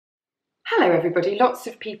Hello everybody, lots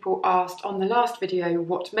of people asked on the last video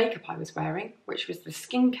what makeup I was wearing, which was the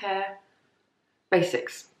skincare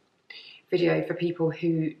basics video for people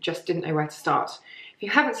who just didn't know where to start. If you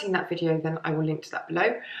haven't seen that video, then I will link to that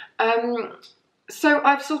below. So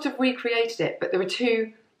I've sort of recreated it, but there are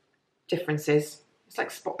two differences. It's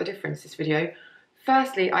like spot the difference, this video.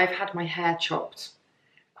 Firstly, I've had my hair chopped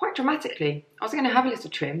quite dramatically. I was going to have a little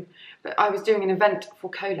trim, but I was doing an event for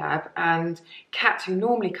Collab and Kat, who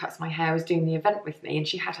normally cuts my hair, was doing the event with me and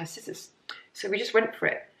she had her scissors. So we just went for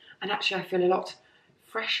it. And actually I feel a lot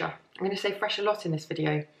fresher. I'm going to say fresh a lot in this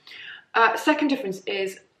video. Second difference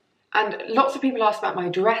is, and lots of people asked about my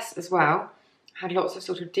dress as well. Had lots of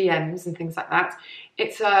sort of DMs and things like that.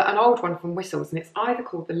 It's an old one from Whistles and it's either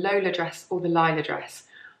called the Lola dress or the Lila dress.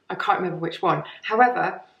 I can't remember which one.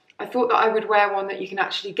 However, I thought that I would wear one that you can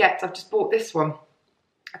actually get. I've just bought this one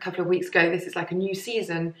a couple of weeks ago. This is like a new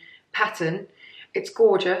season pattern. It's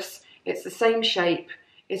gorgeous. It's the same shape.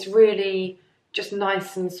 It's really just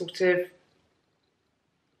nice and sort of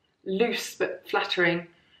loose but flattering.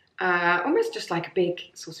 Almost just like a big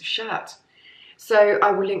sort of shirt. So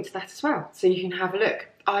I will link to that as well, so you can have a look.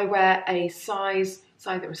 I wear a size, it's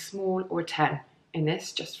either a small or a 10 in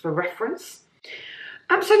this, just for reference.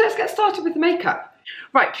 So let's get started with the makeup.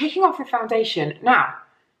 Right, kicking off with foundation. Now,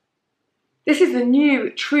 this is the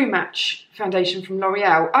new True Match foundation from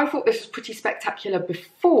L'Oreal. I thought this was pretty spectacular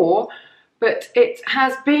before, but it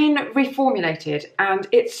has been reformulated and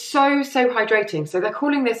it's so hydrating. So they're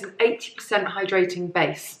calling this an 80% hydrating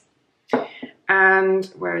base. And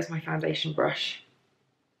where is my foundation brush?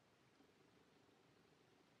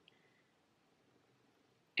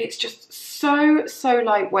 It's just so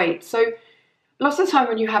lightweight. So lots of the time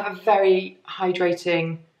when you have a very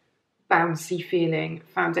hydrating, bouncy feeling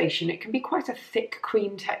foundation, it can be quite a thick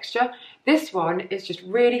cream texture. This one is just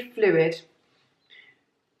really fluid.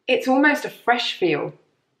 It's almost a fresh feel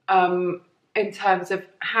in terms of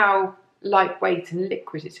how lightweight and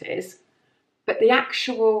liquid it is, but the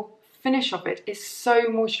actual finish of it is so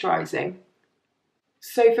moisturising.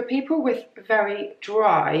 So for people with very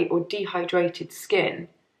dry or dehydrated skin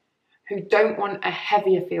who don't want a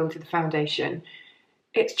heavier feel to the foundation,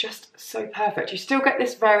 it's just so perfect. You still get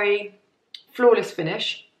this very flawless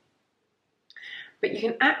finish, but you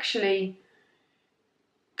can actually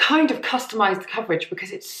kind of customise the coverage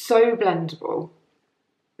because it's so blendable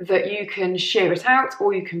that you can sheer it out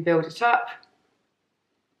or you can build it up.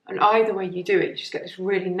 And either way you do it, you just get this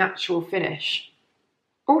really natural finish.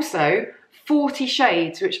 Also, 40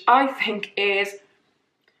 shades, which I think is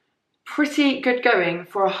pretty good going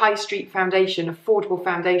for a high street foundation, affordable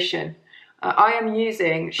foundation. I am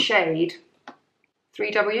using shade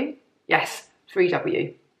 3W. Yes,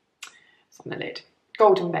 3W. It's on the lid.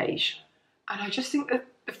 Golden beige. And I just think that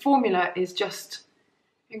the formula is just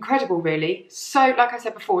incredible, really. So, like I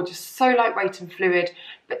said before, just so lightweight and fluid,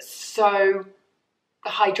 but so the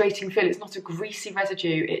hydrating feel. It's not a greasy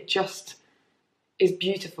residue. It just is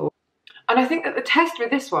beautiful. And I think that the test with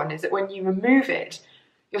this one is that when you remove it,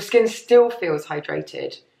 your skin still feels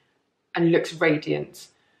hydrated and looks radiant.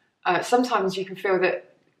 Sometimes you can feel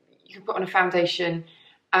that you can put on a foundation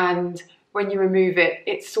and when you remove it,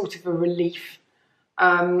 it's sort of a relief.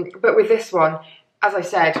 But with this one, as I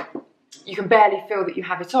said, you can barely feel that you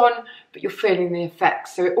have it on, but you're feeling the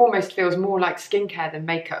effects. So it almost feels more like skincare than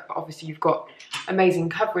makeup, but obviously you've got amazing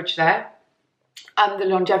coverage there. And the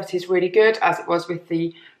longevity is really good, as it was with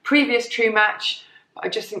the previous True Match. But I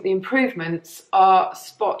just think the improvements are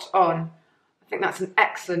spot on. I think that's an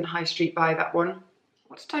excellent high street buy, that one.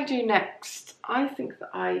 What did I do next? I think that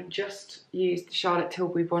I just used the Charlotte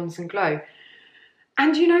Tilbury Bronze and Glow.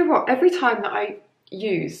 And you know what? Every time that I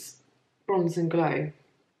use Bronze and Glow,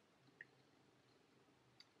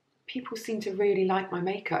 people seem to really like my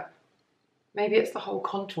makeup. Maybe it's the whole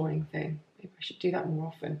contouring thing. Maybe I should do that more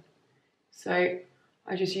often. So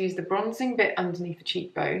I just use the bronzing bit underneath the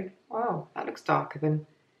cheekbone. Wow, that looks darker than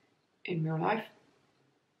in real life.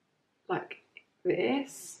 Like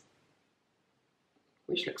this,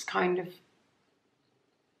 which looks kind of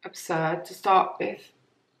absurd to start with.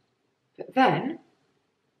 But then,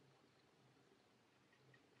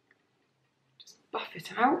 just buff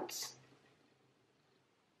it out.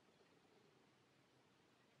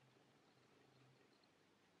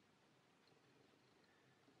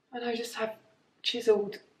 And I just have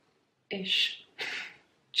chiseled-ish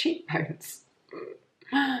cheekbones.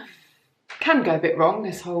 Can go a bit wrong,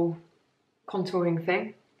 this whole contouring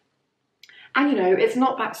thing. And you know, it's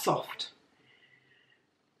not that soft.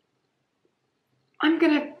 I'm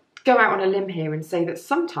going to go out on a limb here and say that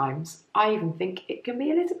sometimes I even think it can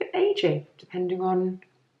be a little bit aging, depending on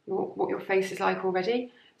what your face is like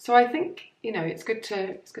already. So I think, you know, it's good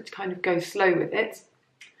to kind of go slow with it.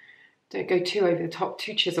 Don't go too over the top,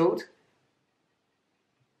 too chiseled.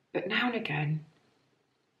 But now and again,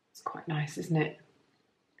 it's quite nice, isn't it?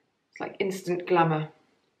 It's like instant glamour.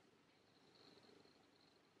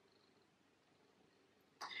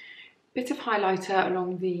 Bit of highlighter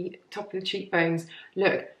along the top of the cheekbones.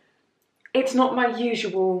 Look, it's not my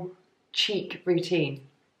usual cheek routine.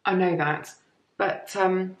 I know that, but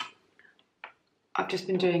I've just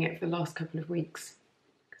been doing it for the last couple of weeks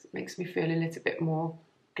because it makes me feel a little bit more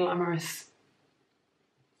glamorous.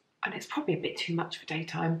 And it's probably a bit too much for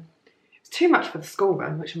daytime. It's too much for the school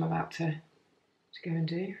run, which I'm about to go and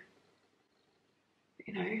do.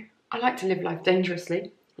 You know, I like to live life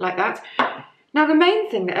dangerously, like that. Now, the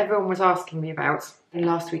main thing that everyone was asking me about in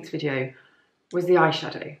last week's video was the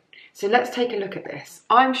eyeshadow. So let's take a look at this.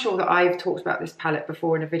 I'm sure that I've talked about this palette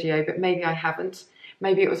before in a video, but maybe I haven't.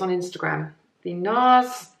 Maybe it was on Instagram. The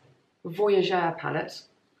NARS Voyageur palette.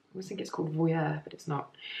 I always think it's called Voyeur, but it's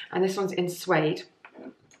not. And this one's in suede.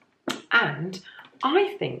 And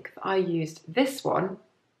I think that I used this one,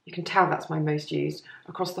 you can tell that's my most used,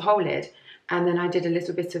 across the whole lid. And then I did a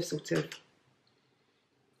little bit of sort of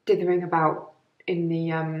dithering about in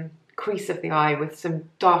the crease of the eye with some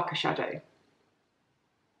darker shadow.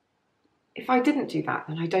 If I didn't do that,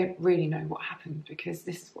 then I don't really know what happened, because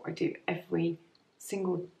this is what I do every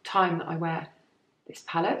single time that I wear this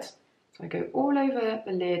palette. So I go all over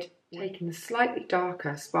the lid, taking the slightly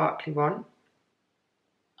darker sparkly one.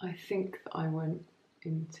 I think that I went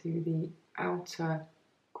into the outer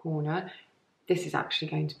corner. This is actually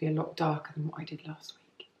going to be a lot darker than what I did last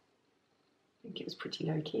week. I think it was pretty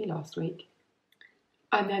low key last week.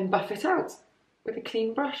 And then buff it out with a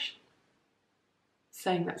clean brush.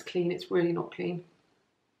 Saying that's clean, it's really not clean.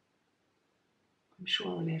 I'm sure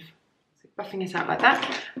I'll live. So buffing it out like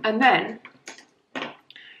that. And then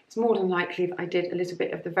it's more than likely that I did a little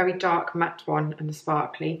bit of the very dark matte one and the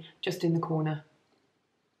sparkly just in the corner.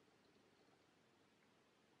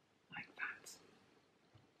 Like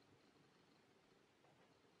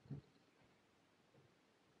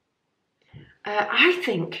that. I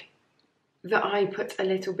think that I put a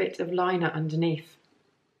little bit of liner underneath.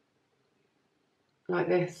 Like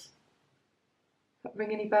this. Does that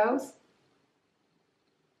ring any bells?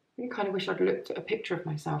 I kind of wish I'd looked at a picture of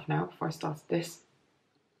myself now before I started this.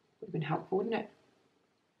 Would have been helpful, wouldn't it?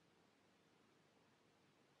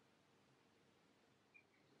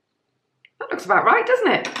 That looks about right,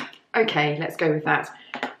 doesn't it? Okay, let's go with that.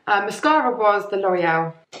 Mascara was the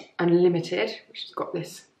L'Oreal Unlimited, which has got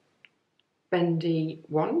this bendy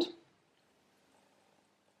wand.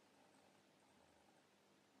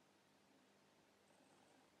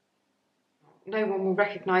 No one will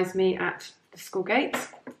recognise me at the school gates,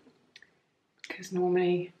 because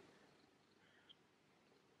normally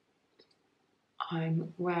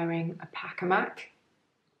I'm wearing a pack-a-mac,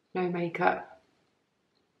 no makeup,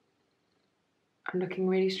 I'm looking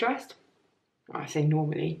really stressed. Well, I say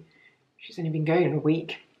normally, she's only been going a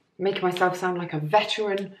week, making myself sound like a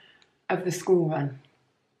veteran of the school run.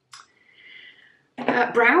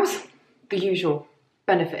 Brows, the usual,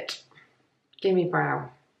 Benefit, Gimme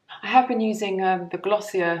Brow. I have been using the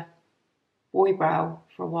Glossier Boy Brow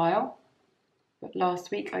for a while, but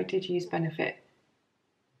last week I did use Benefit.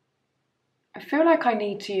 I feel like I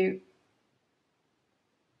need to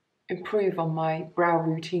improve on my brow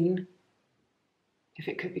routine, if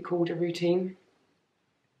it could be called a routine.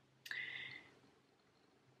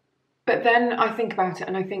 But then I think about it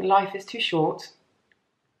and I think life is too short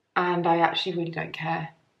and I actually really don't care.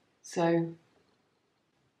 So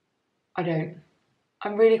I don't.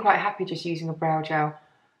 I'm really quite happy just using a brow gel.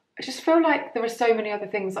 I just feel like there are so many other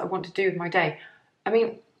things that I want to do with my day. I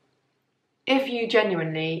mean, if you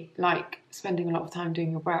genuinely like spending a lot of time doing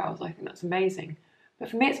your brows, I think that's amazing. But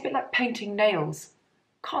for me, it's a bit like painting nails.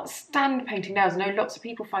 Can't stand painting nails. I know lots of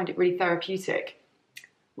people find it really therapeutic.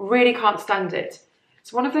 Really can't stand it.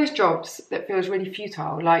 It's one of those jobs that feels really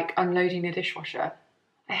futile, like unloading a dishwasher.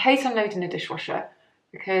 I hate unloading a dishwasher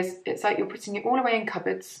because it's like you're putting it all away in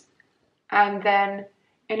cupboards, and then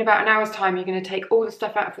in about an hour's time, you're going to take all the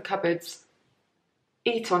stuff out of the cupboards,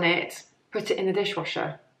 eat on it, put it in the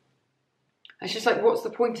dishwasher. It's just like, what's the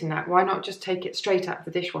point in that? Why not just take it straight out of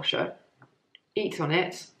the dishwasher, eat on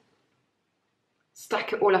it,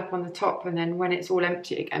 stack it all up on the top, and then when it's all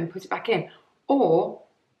empty again, put it back in? Or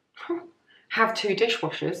have two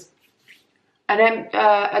dishwashers, and then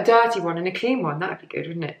a dirty one and a clean one. That'd be good,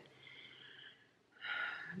 wouldn't it?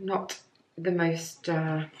 Not the most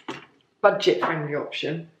budget-friendly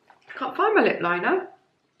option. I can't find my lip liner.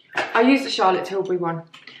 I used the Charlotte Tilbury one,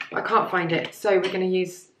 but I can't find it. So we're going to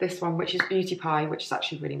use this one, which is Beauty Pie, which is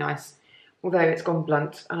actually really nice. Although it's gone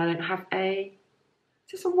blunt and I don't have a...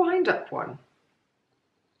 Is this a wind-up one?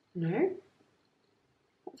 No?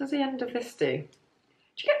 What does the end of this do?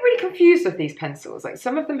 Do you get really confused with these pencils? Like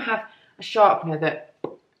some of them have a sharpener that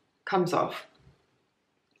comes off.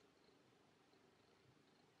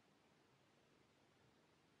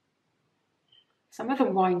 Some of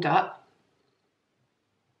them wind up.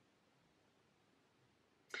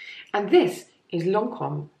 And this is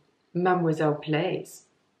Lancôme Mademoiselle Plaise.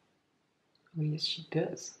 Oh yes, she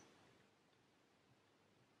does.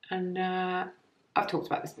 And I've talked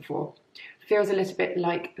about this before. Feels a little bit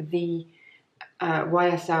like the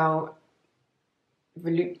YSL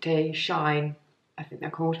Volupté Shine, I think they're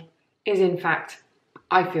called. Is in fact,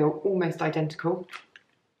 I feel, almost identical.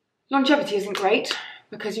 Longevity isn't great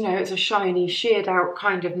because, you know, it's a shiny, sheared out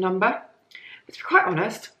kind of number. But to be quite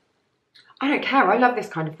honest, I don't care. I love this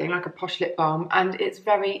kind of thing, like a posh lip balm, and it's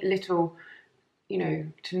very little, you know,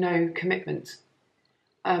 to no commitment.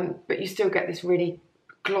 But you still get this really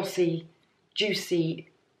glossy, juicy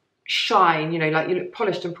shine, you know, like you look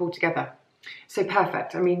polished and pulled together. So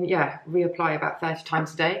perfect. I mean, yeah, reapply about 30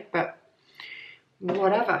 times a day, but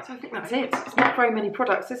whatever. So I think that's it. It's not very many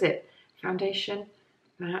products, is it? Foundation,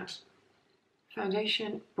 that,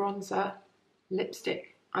 foundation, bronzer,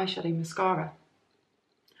 lipstick, eyeshadow, mascara.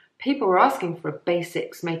 People were asking for a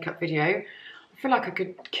basics makeup video. I feel like I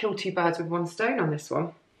could kill two birds with one stone on this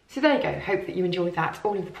one. So there you go. Hope that you enjoyed that.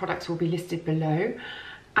 All of the products will be listed below.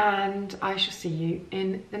 And I shall see you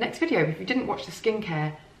in the next video. If you didn't watch the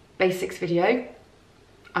skincare basics video,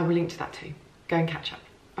 I will link to that too. Go and catch up.